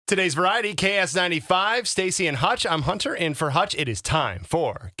Today's variety, KS95, Staci and Hutch. I'm Hunter, and for Hutch, it is time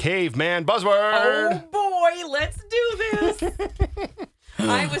for Caveman Buzzword. Oh boy, let's do this.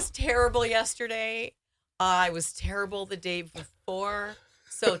 I was terrible yesterday. I was terrible the day before.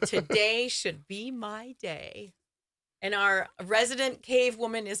 So today should be my day. And our resident cave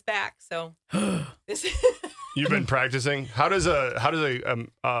woman is back. So this You've been practicing. How does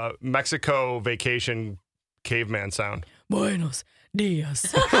a Mexico vacation caveman sound? Buenos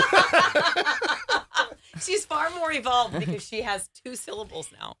dias. She's far more evolved because she has 2 syllables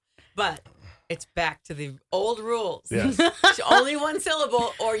now. But it's back to the old rules. Yes. It's only 1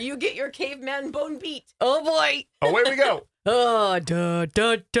 syllable, or you get your caveman bone beat. Oh boy. Away we go. Oh, da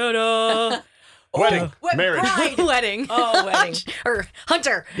da da da. Wedding. What Marriage. bride? Wedding. Oh, wedding. Or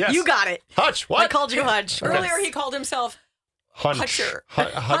Hunter. Yes. You got it. Hutch, what? I called you Hutch. Earlier he called himself Hunch. Hutcher.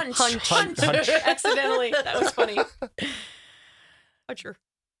 Hunch. Accidentally. That was funny. Hutcher.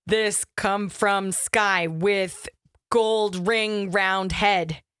 This come from Sky with gold ring round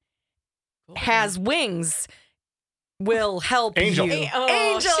head. Has wings. Will help Angel. you.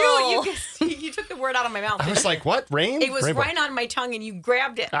 Oh, shoot. You took the word out of my mouth. I was like, what? Rain? It was Rainbow. right on my tongue and you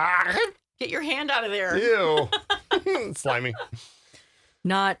grabbed it. Ah, Get your hand out of there. ew. Slimy.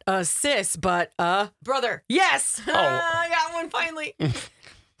 Not a sis, but a Brother. yes. I got one finally.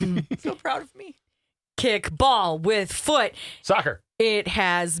 So proud of me. Kick ball with foot. Soccer. It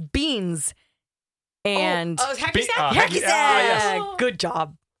has beans and Hacky sack? hacky sack. yes. Good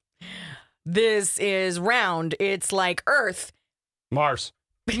job. This is round. It's like Earth, Mars.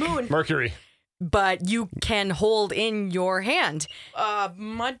 Moon. Mercury. but you can hold in your hand.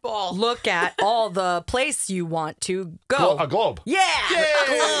 Mud ball. Look at all the place you want to go. A globe. Yeah, Yay!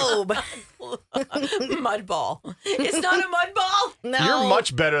 a globe. Mud ball. It's not a mud ball. No, You're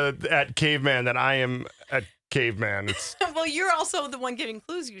much better at caveman than I am at caveman. Well, you're also the one giving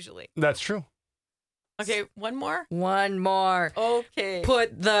clues usually. That's true. Okay, one more. One more. Okay.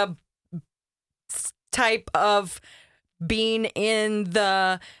 Put the type of bean in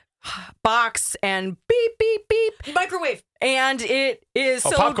the box and beep, beep, beep. Microwave. And it is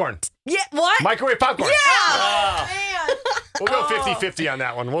so... Popcorn. Yeah, what? Microwave popcorn. Yeah! Ah. Man. We'll go 50-50 on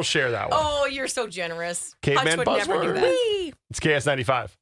that one. We'll share that one. Oh, you're so generous. Caveman Hutch would never do Buzzword. that. It's KS95.